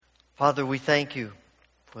Father, we thank you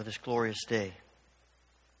for this glorious day.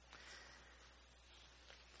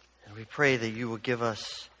 And we pray that you will give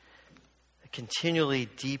us a continually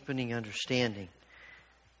deepening understanding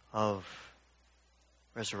of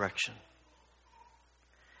resurrection.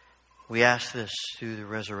 We ask this through the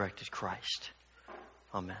resurrected Christ.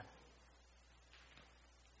 Amen.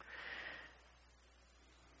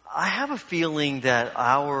 I have a feeling that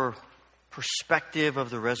our perspective of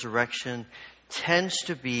the resurrection tends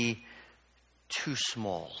to be too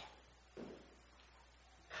small.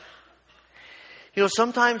 You know,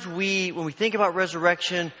 sometimes when we think about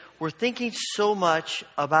resurrection, we're thinking so much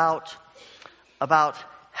about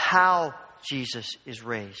how Jesus is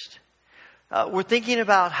raised. We're thinking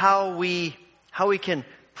about how we can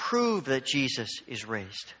prove that Jesus is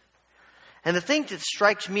raised. And the thing that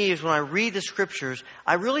strikes me is when I read the Scriptures,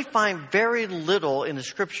 I really find very little in the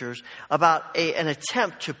Scriptures about an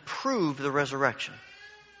attempt to prove the resurrection.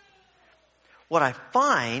 What I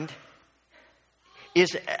find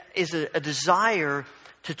is a desire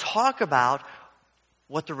to talk about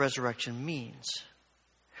what the resurrection means,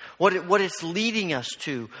 what it's leading us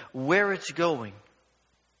to, where it's going.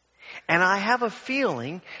 And I have a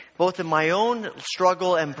feeling, both in my own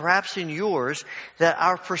struggle and perhaps in yours, that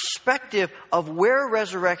our perspective of where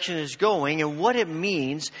resurrection is going and what it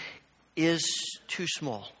means is too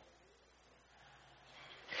small.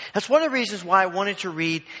 That's one of the reasons why I wanted to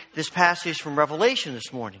read this passage from Revelation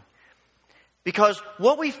this morning. Because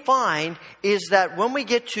what we find is that when we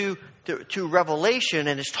get to Revelation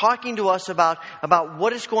and it's talking to us about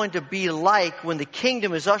what it's going to be like when the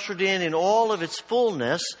kingdom is ushered in all of its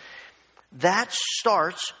fullness, that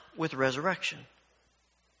starts with resurrection.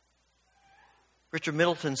 Richard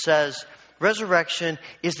Middleton says, resurrection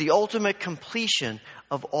is the ultimate completion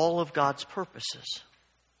of all of God's purposes.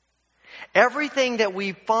 Everything that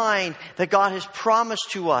we find that God has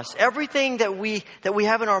promised to us, everything that we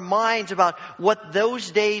have in our minds about what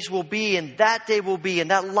those days will be and that day will be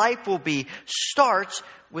and that life will be, starts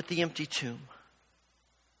with the empty tomb.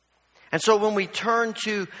 And so when we turn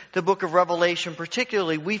to the book of Revelation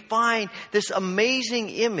particularly, we find this amazing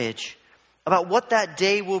image about what that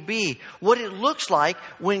day will be, what it looks like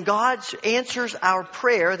when God answers our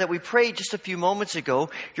prayer that we prayed just a few moments ago,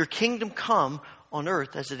 your kingdom come on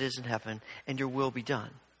earth as it is in heaven, and your will be done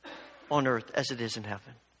on earth as it is in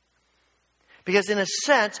heaven. Because in a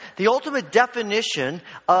sense, the ultimate definition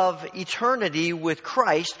of eternity with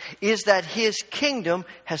Christ is that His kingdom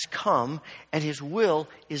has come and His will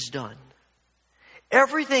is done.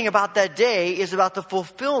 Everything about that day is about the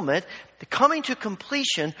fulfillment, the coming to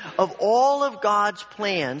completion of all of God's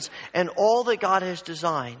plans and all that God has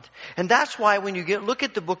designed. And that's why when you look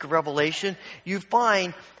at the book of Revelation, you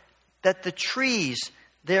find that the trees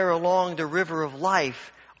there along the river of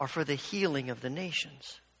life are for the healing of the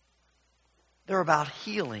nations. They're about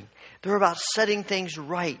healing. They're about setting things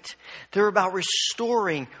right. They're about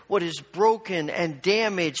restoring what is broken and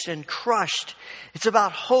damaged and crushed. It's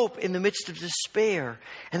about hope in the midst of despair.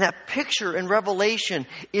 And that picture in Revelation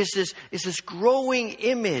is this growing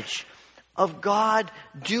image of God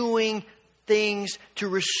doing things to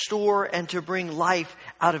restore and to bring life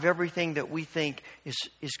out of everything that we think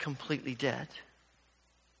is completely dead.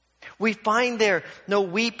 We find there no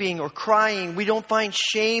weeping or crying. We don't find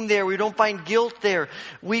shame there. We don't find guilt there.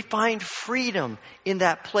 We find freedom in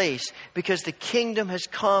that place because the kingdom has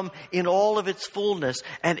come in all of its fullness,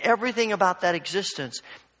 and everything about that existence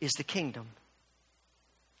is the kingdom.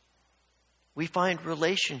 We find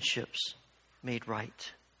relationships made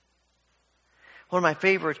right. One of my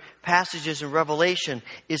favorite passages in Revelation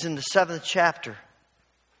is in the 7th chapter.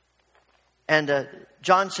 And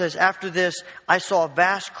John says, after this, I saw a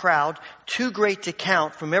vast crowd, too great to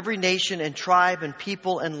count, from every nation and tribe and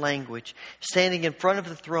people and language, standing in front of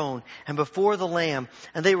the throne and before the Lamb.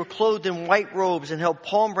 And they were clothed in white robes and held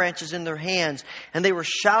palm branches in their hands. And they were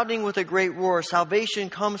shouting with a great roar, salvation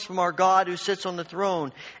comes from our God who sits on the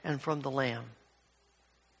throne and from the Lamb.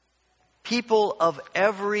 People of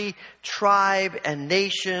every tribe and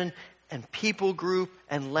nation and people group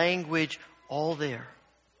and language, all there.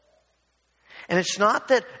 And it's not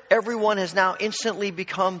that everyone has now instantly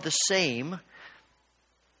become the same.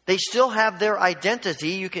 They still have their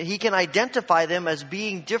identity. He can identify them as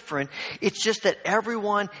being different. It's just that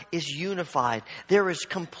everyone is unified. There is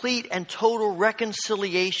complete and total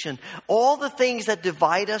reconciliation. All the things that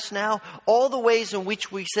divide us now, all the ways in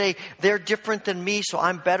which we say they're different than me, so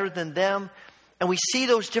I'm better than them. And we see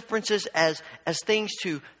those differences as things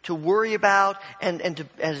to worry about and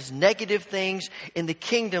as negative things. In the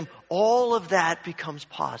kingdom, all of that becomes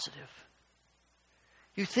positive.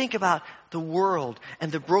 You think about the world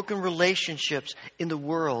and the broken relationships in the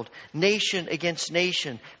world, nation against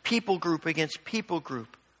nation, people group against people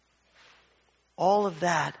group, all of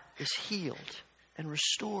that is healed and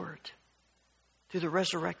restored through the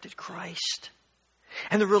resurrected Christ.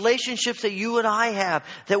 And the relationships that you and I have,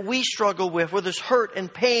 that we struggle with, where there's hurt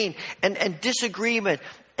and pain and disagreement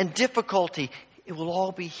and difficulty, it will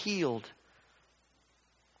all be healed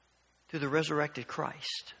through the resurrected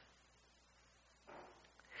Christ.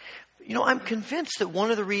 You know, I'm convinced that one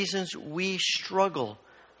of the reasons we struggle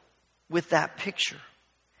with that picture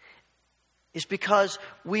is because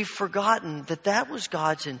we've forgotten that that was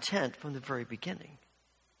God's intent from the very beginning.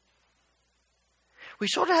 We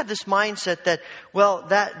sort of have this mindset that, well,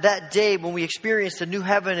 that day when we experience the new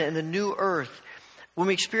heaven and the new earth, when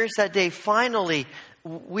we experience that day, finally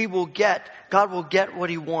God will get what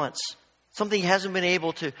He wants. Something He hasn't been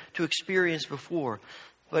able to experience before.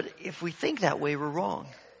 But if we think that way, we're wrong.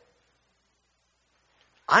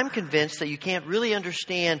 I'm convinced that you can't really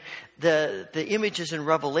understand the images in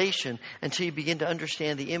Revelation until you begin to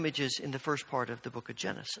understand the images in the first part of the book of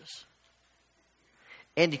Genesis.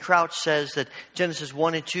 Andy Crouch says that Genesis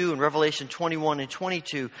 1 and 2 and Revelation 21 and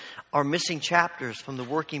 22 are missing chapters from the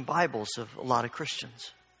working Bibles of a lot of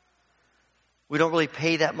Christians. We don't really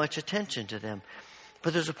pay that much attention to them.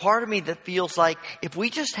 But there's a part of me that feels like if we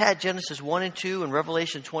just had Genesis 1 and 2 and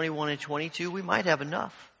Revelation 21 and 22, we might have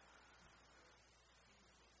enough.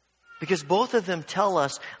 Because both of them tell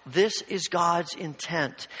us this is God's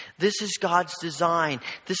intent. This is God's design.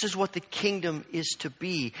 This is what the kingdom is to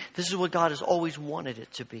be. This is what God has always wanted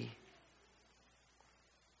it to be.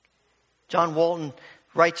 John Walton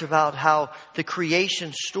writes about how the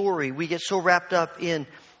creation story, we get so wrapped up in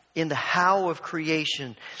the how of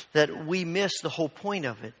creation that we miss the whole point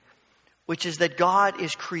of it, which is that God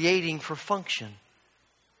is creating for function.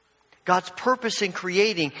 God's purpose in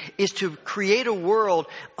creating is to create a world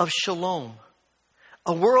of shalom.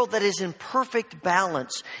 A world that is in perfect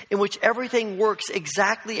balance, in which everything works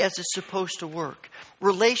exactly as it's supposed to work.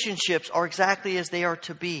 Relationships are exactly as they are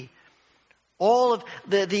to be. All of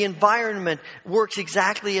the environment works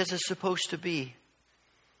exactly as it's supposed to be.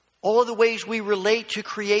 All of the ways we relate to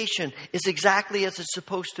creation is exactly as it's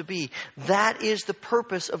supposed to be. That is the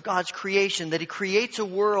purpose of God's creation, that He creates a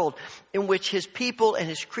world in which His people and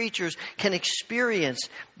His creatures can experience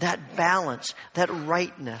that balance, that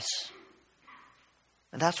rightness.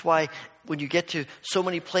 And that's why when you get to so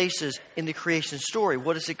many places in the creation story,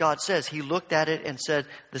 what is it God says? He looked at it and said,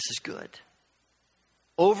 this is good.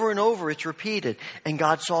 Over and over it's repeated. And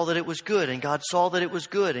God saw that it was good. And God saw that it was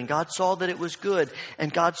good. And God saw that it was good.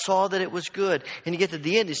 And God saw that it was good. And you get to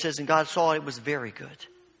the end, He says, and God saw it was very good.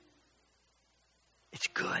 It's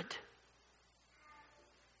good.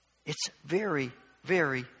 It's very,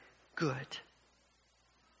 very good.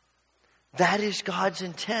 That is God's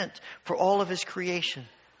intent for all of His creation.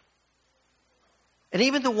 And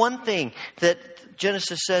even the one thing that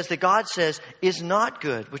Genesis says, that God says is not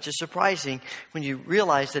good, which is surprising when you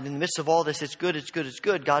realize that in the midst of all this, it's good, it's good, it's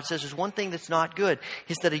good. God says there's one thing that's not good,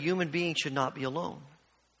 is that a human being should not be alone.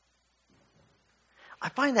 I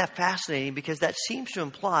find that fascinating because that seems to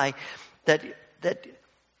imply that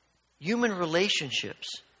human relationships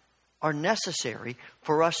are necessary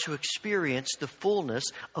for us to experience the fullness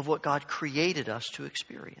of what God created us to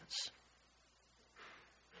experience.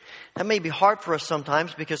 That may be hard for us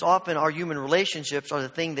sometimes because often our human relationships are the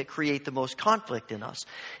thing that create the most conflict in us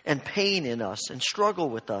and pain in us and struggle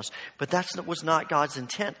with us. But that was not God's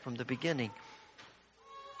intent from the beginning.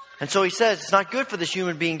 And so He says, it's not good for this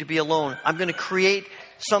human being to be alone. I'm going to create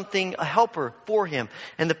something, a helper for him.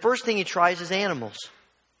 And the first thing He tries is animals.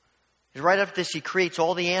 Right after this, He creates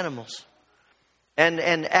all the animals. And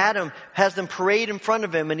Adam has them parade in front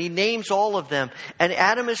of him, and he names all of them. And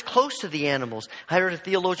Adam is close to the animals. I heard a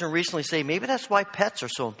theologian recently say, maybe that's why pets are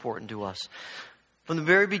so important to us. From the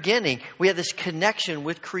very beginning, we have this connection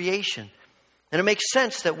with creation. And it makes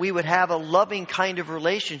sense that we would have a loving kind of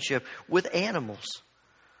relationship with animals.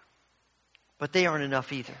 But they aren't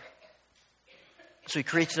enough either. So He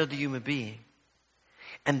creates another human being.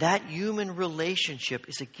 And that human relationship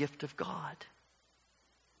is a gift of God.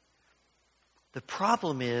 The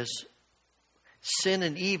problem is sin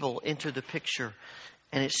and evil enter the picture,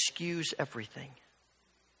 and it skews everything.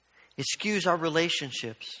 It skews our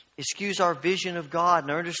relationships. It skews our vision of God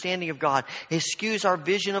and our understanding of God. It skews our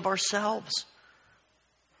vision of ourselves.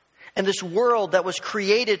 And this world that was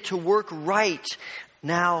created to work right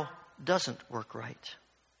now doesn't work right.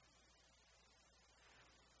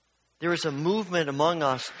 There is a movement among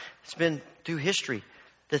us, it's been through history,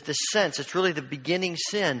 that the sense, it's really the beginning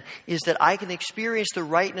sin, is that I can experience the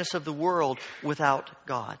rightness of the world without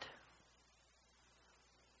God.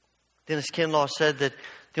 Dennis Kinlaw said that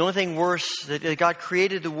the only thing worse, that God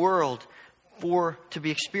created the world to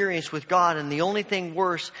be experienced with God, and the only thing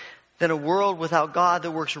worse than a world without God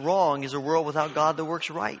that works wrong is a world without God that works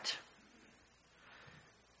right.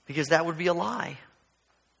 Because that would be a lie.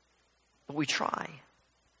 But we try.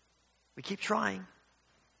 We keep trying.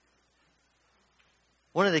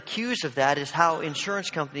 One of the cues of that is how insurance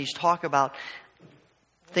companies talk about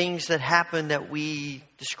things that happen that we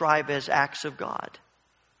describe as acts of God.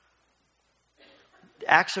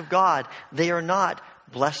 Acts of God, they are not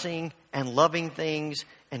blessing and loving things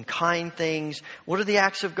and kind things. What are the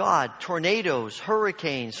acts of God? Tornadoes,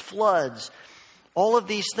 hurricanes, floods, all of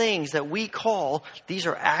these things that we call, these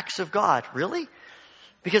are acts of God. Really?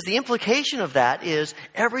 Because the implication of that is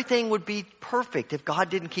everything would be perfect if God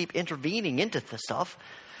didn't keep intervening into the stuff.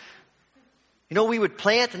 You know, we would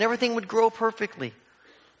plant and everything would grow perfectly.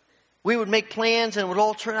 We would make plans and it would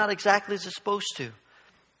all turn out exactly as it's supposed to.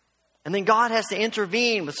 And then God has to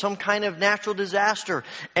intervene with some kind of natural disaster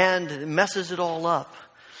and messes it all up.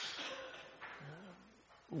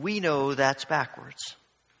 We know that's backwards.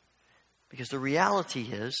 Because the reality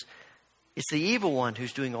is, it's the evil one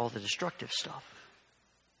who's doing all the destructive stuff.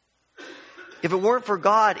 If it weren't for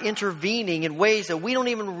God intervening in ways that we don't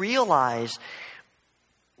even realize,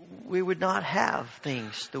 we would not have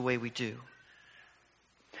things the way we do.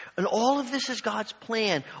 And all of this is God's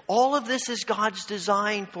plan. All of this is God's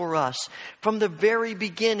design for us from the very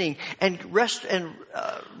beginning. And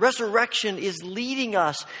resurrection is leading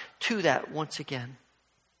us to that once again.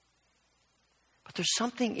 But there's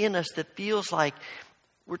something in us that feels like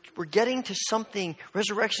we're getting to something.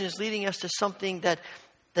 Resurrection is leading us to something that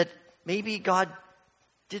maybe God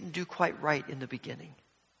didn't do quite right in the beginning.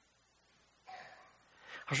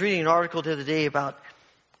 I was reading an article the other day about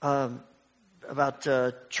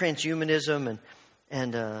transhumanism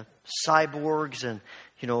and cyborgs and,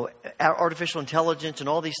 you know, artificial intelligence and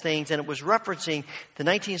all these things. And it was referencing the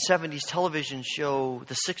 1970s television show,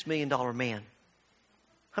 The $6 Million Man.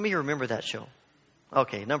 How many of you remember that show?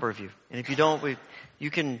 Okay, a number of you. And if you don't, you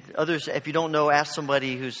can, others, if you don't know, ask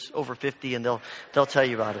somebody who's over 50 and they'll tell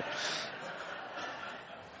you about it.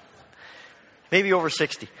 Maybe over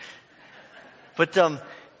 60. But, you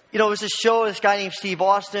know, it was a show, this guy named Steve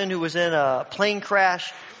Austin who was in a plane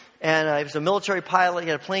crash. And he was a military pilot. He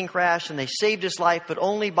had a plane crash and they saved his life, but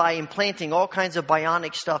only by implanting all kinds of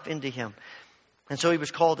bionic stuff into him. And so he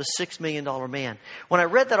was called the $6 Million Man. When I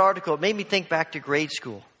read that article, it made me think back to grade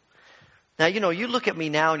school. Now, you know, you look at me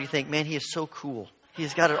now and you think, man, he is so cool.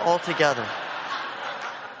 He's got it all together.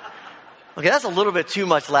 Okay, that's a little bit too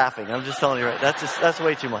much laughing. I'm just telling you, right? That's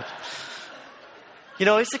way too much. You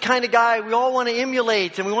know, he's the kind of guy we all want to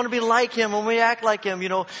emulate and we want to be like him and we act like him, you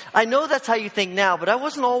know. I know that's how you think now, but I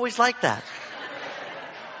wasn't always like that.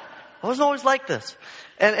 I wasn't always like this.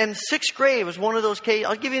 And sixth grade was one of those cases.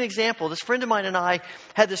 I'll give you an example. This friend of mine and I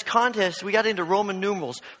had this contest. We got into Roman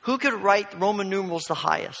numerals. Who could write Roman numerals the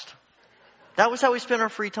highest? That was how we spent our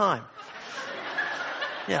free time.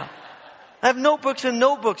 Yeah. I have notebooks and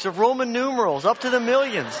notebooks of Roman numerals up to the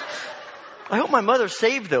millions. I hope my mother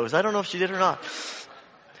saved those. I don't know if she did or not.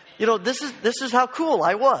 You know, this is how cool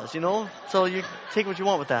I was, you know. So you take what you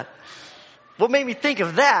want with that. What made me think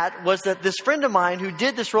of that was that this friend of mine who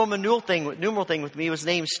did this Roman numeral thing with me was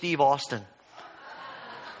named Steve Austin.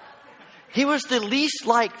 He was the least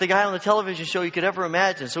like the guy on the television show you could ever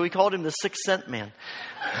imagine. So we called him the 6 cent man.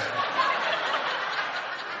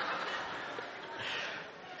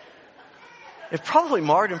 It probably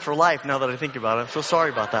marred him for life now that I think about it. I'm so sorry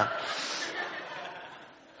about that.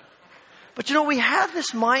 But you know, we have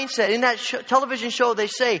this mindset. In that television show, they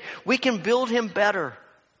say, we can build him better.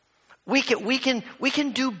 We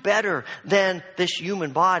can do better than this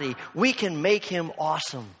human body. We can make him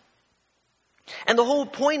awesome. And the whole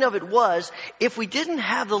point of it was, if we didn't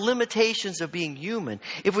have the limitations of being human,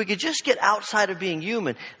 if we could just get outside of being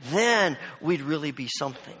human, then we'd really be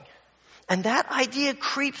something. And that idea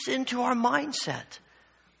creeps into our mindset.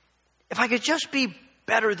 If I could just be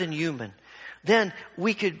better than human, then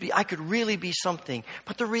I could really be something.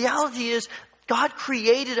 But the reality is, God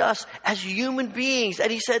created us as human beings. And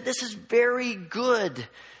He said, this is very good.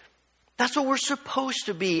 That's what we're supposed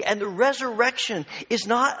to be. And the resurrection is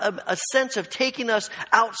not a sense of taking us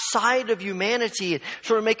outside of humanity and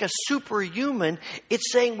sort of make us superhuman. It's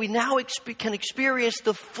saying we now can experience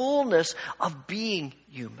the fullness of being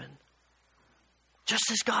human.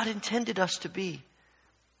 Just as God intended us to be.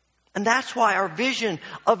 And that's why our vision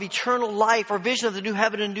of eternal life, our vision of the new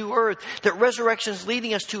heaven and new earth that resurrection is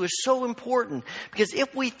leading us to is so important. Because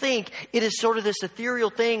if we think it is sort of this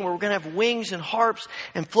ethereal thing where we're going to have wings and harps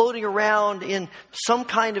and floating around in some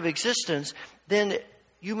kind of existence, then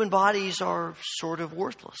human bodies are sort of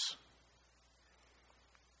worthless.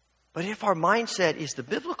 But if our mindset is the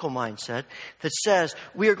biblical mindset that says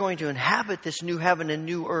we are going to inhabit this new heaven and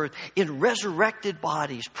new earth in resurrected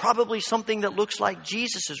bodies, probably something that looks like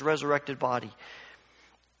Jesus' resurrected body.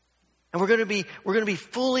 And we're going to be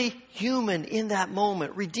fully human in that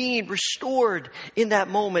moment, redeemed, restored in that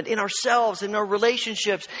moment, in ourselves, in our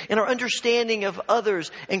relationships, in our understanding of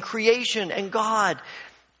others and creation and God.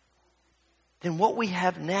 Then what we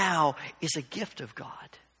have now is a gift of God.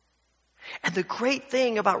 And the great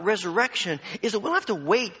thing about resurrection is that we don't have to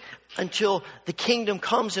wait until the kingdom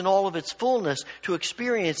comes in all of its fullness to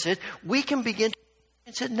experience it. We can begin to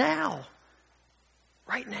experience it now.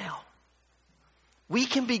 Right now. We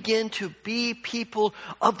can begin to be people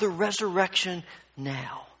of the resurrection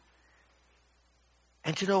now.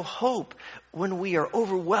 And to know hope when we are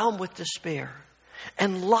overwhelmed with despair.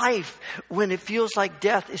 And life when it feels like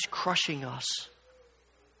death is crushing us.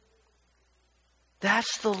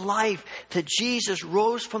 That's the life that Jesus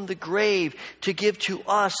rose from the grave to give to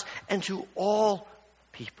us and to all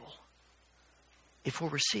people, if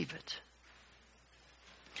we'll receive it.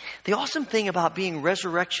 The awesome thing about being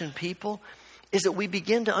resurrection people is that we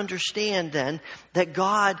begin to understand then that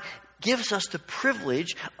God gives us the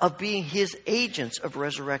privilege of being His agents of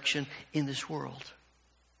resurrection in this world.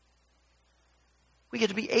 We get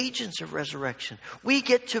to be agents of resurrection. We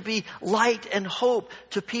get to be light and hope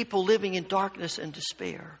to people living in darkness and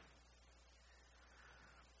despair.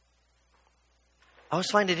 I always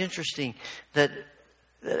find it interesting that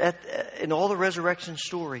in all the resurrection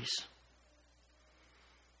stories,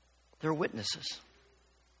 there are witnesses.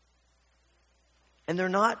 And they're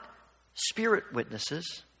not spirit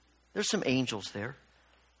witnesses. There's some angels there.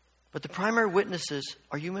 But the primary witnesses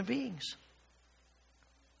are human beings.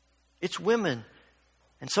 It's women.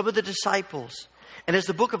 And some of the disciples. And as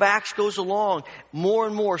the book of Acts goes along, more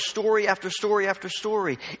and more, story after story after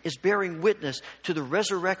story, is bearing witness to the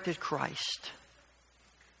resurrected Christ.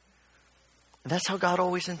 And that's how God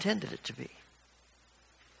always intended it to be.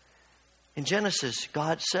 In Genesis,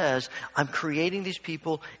 God says, I'm creating these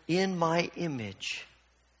people in my image.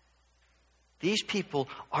 These people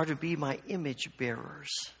are to be my image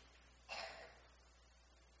bearers.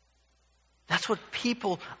 That's what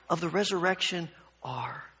people of the resurrection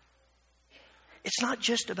are. It's not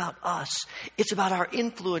just about us. It's about our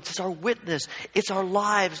influence. It's our witness. It's our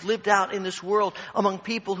lives lived out in this world among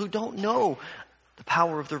people who don't know the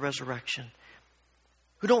power of the resurrection.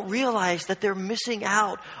 Who don't realize that they're missing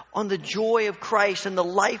out on the joy of Christ and the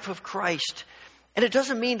life of Christ. And it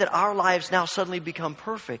doesn't mean that our lives now suddenly become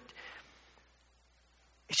perfect.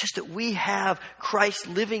 It's just that we have Christ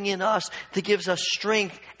living in us that gives us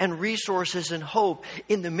strength and resources and hope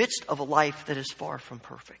in the midst of a life that is far from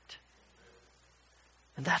perfect.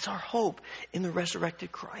 And that's our hope in the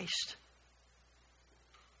resurrected Christ.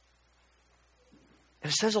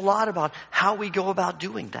 And it says a lot about how we go about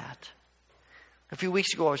doing that. A few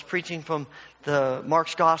weeks ago, I was preaching from the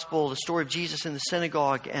Mark's Gospel, the story of Jesus in the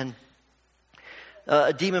synagogue, and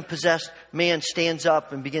a demon-possessed man stands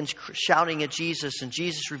up and begins shouting at Jesus, and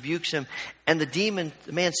Jesus rebukes him. And the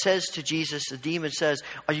man says to Jesus, the demon says,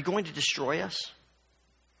 "Are you going to destroy us?"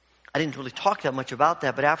 I didn't really talk that much about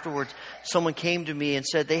that, but afterwards, someone came to me and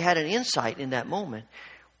said they had an insight in that moment.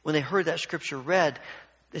 When they heard that scripture read,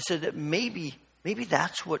 they said that maybe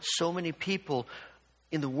that's what so many people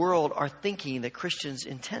in the world are thinking that Christians'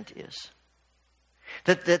 intent is.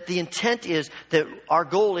 That the intent is that our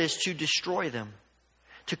goal is to destroy them,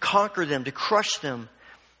 to conquer them, to crush them.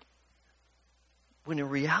 When in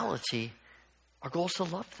reality, our goal is to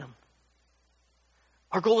love them.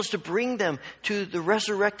 Our goal is to bring them to the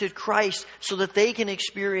resurrected Christ so that they can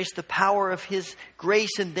experience the power of His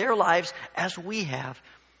grace in their lives as we have.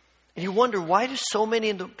 And you wonder, why do so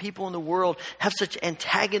many people in the world have such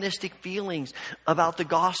antagonistic feelings about the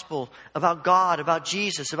gospel, about God, about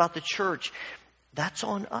Jesus, about the church? That's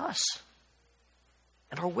on us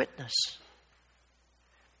and our witness.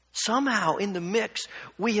 Somehow in the mix,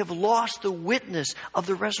 we have lost the witness of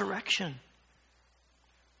the resurrection.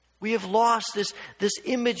 We have lost this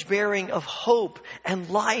image bearing of hope and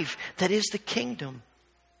life that is the kingdom.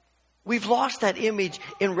 We've lost that image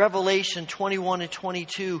in Revelation 21 and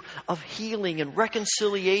 22 of healing and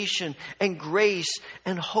reconciliation and grace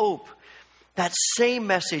and hope. That same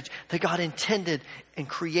message that God intended and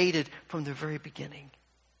created from the very beginning.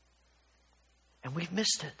 And we've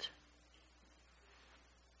missed it.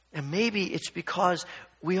 And maybe it's because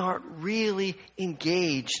we aren't really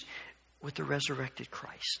engaged with the resurrected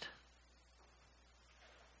Christ.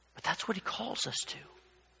 But that's what He calls us to.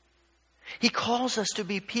 He calls us to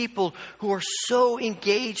be people who are so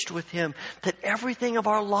engaged with Him that everything of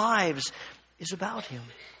our lives is about Him.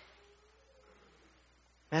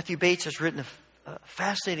 Matthew Bates has written a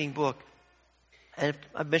fascinating book, and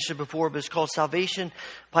I've mentioned it before, but it's called Salvation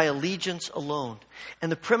by Allegiance Alone.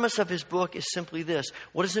 And the premise of his book is simply this.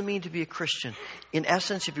 What does it mean to be a Christian? In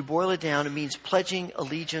essence, if you boil it down, it means pledging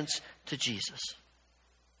allegiance to Jesus.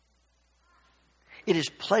 It is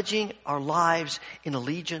pledging our lives in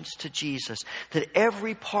allegiance to Jesus. That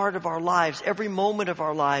every part of our lives, every moment of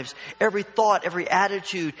our lives, every thought, every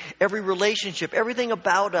attitude, every relationship, everything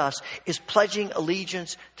about us is pledging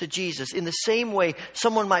allegiance to Jesus. In the same way,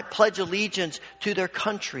 someone might pledge allegiance to their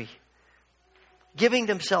country, giving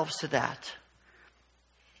themselves to that.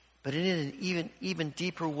 But in an even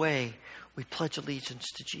deeper way, we pledge allegiance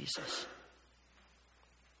to Jesus.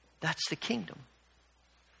 That's the kingdom.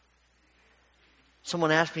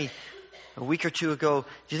 Someone asked me a week or two ago,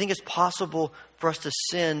 do you think it's possible for us to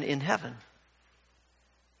sin in heaven?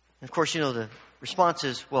 And of course, the response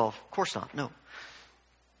is, well, of course not, no.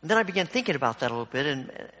 And then I began thinking about that a little bit,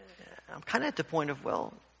 and I'm kind of at the point of,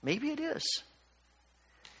 well, maybe it is.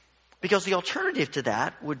 Because the alternative to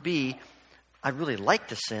that would be, I'd really like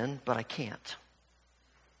to sin, but I can't.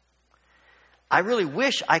 I really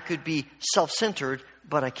wish I could be self-centered,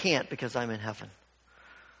 but I can't because I'm in heaven.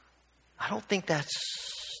 I don't think that's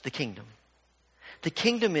the kingdom. The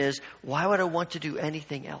kingdom is, why would I want to do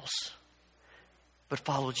anything else but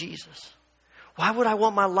follow Jesus? Why would I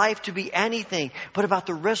want my life to be anything but about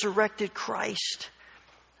the resurrected Christ?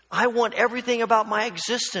 I want everything about my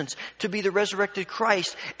existence to be the resurrected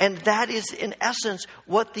Christ. And that is, in essence,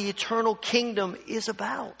 what the eternal kingdom is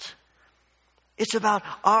about. It's about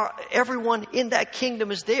everyone in that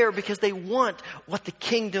kingdom is there because they want what the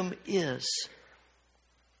kingdom is.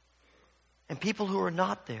 And people who are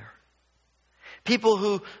not there, people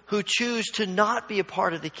who choose to not be a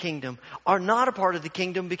part of the kingdom, are not a part of the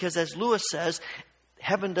kingdom because, as Lewis says,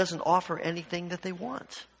 heaven doesn't offer anything that they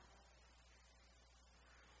want.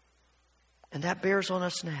 And that bears on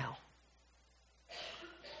us now.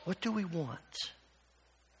 What do we want?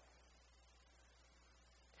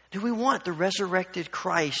 Do we want the resurrected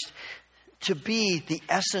Christ to be the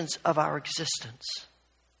essence of our existence?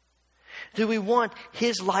 Do we want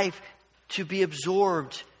His life to be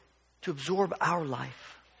absorbed, to absorb our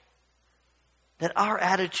life? That our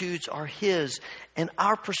attitudes are His, and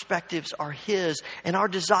our perspectives are His, and our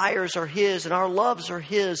desires are His, and our loves are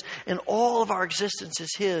His, and all of our existence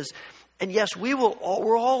is His. And yes, we're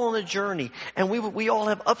all on a journey, and we all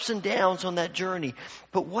have ups and downs on that journey.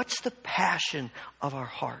 But what's the passion of our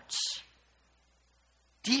hearts?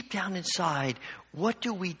 Deep down inside, what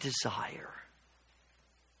do we desire?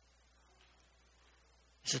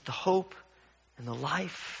 Is it the hope and the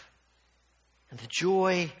life and the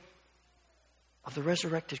joy of the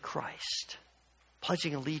resurrected Christ,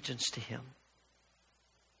 pledging allegiance to Him?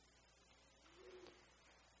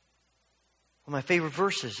 One of my favorite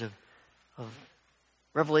verses of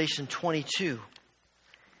Revelation 22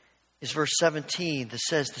 is verse 17 that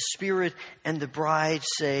says, "The Spirit and the bride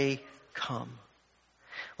say, 'Come.'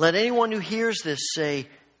 Let anyone who hears this say,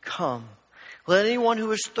 'Come.' Let anyone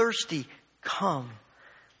who is thirsty come.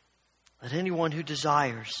 Let anyone who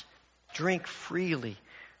desires drink freely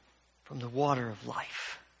from the water of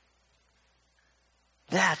life."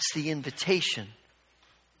 That's the invitation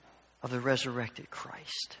of the resurrected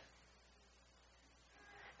Christ.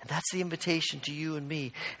 And that's the invitation to you and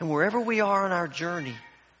me. And wherever we are on our journey,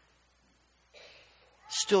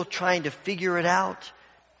 still trying to figure it out,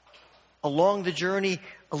 along the journey,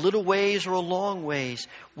 a little ways or a long ways,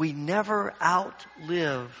 we never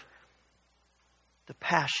outlive the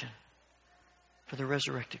passion for the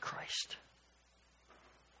resurrected Christ.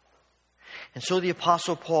 And so the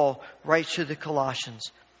Apostle Paul writes to the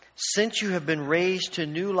Colossians, "Since you have been raised to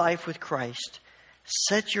new life with Christ,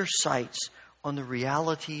 set your sights on the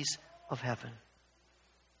realities of heaven,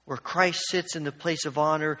 where Christ sits in the place of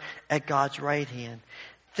honor at God's right hand.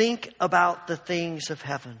 Think about the things of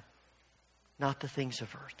heaven, not the things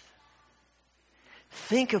of earth."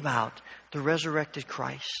 Think about the resurrected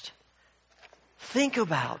Christ. Think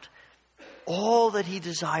about all that He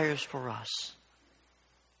desires for us.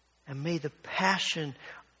 And may the passion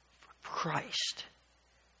for Christ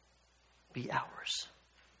be ours.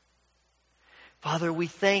 Father, we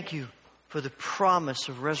thank You for the promise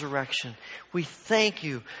of resurrection. We thank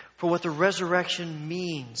You for what the resurrection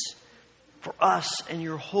means for us and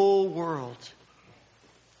Your whole world.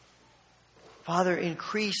 Father,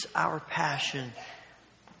 increase our passion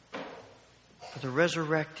for the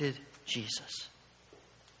resurrected Jesus.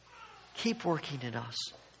 Keep working in us.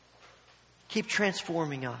 Keep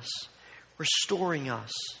transforming us. restoring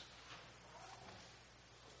us.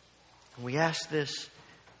 And we ask this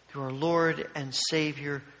through our Lord and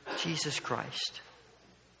Savior, Jesus Christ.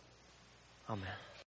 Amen.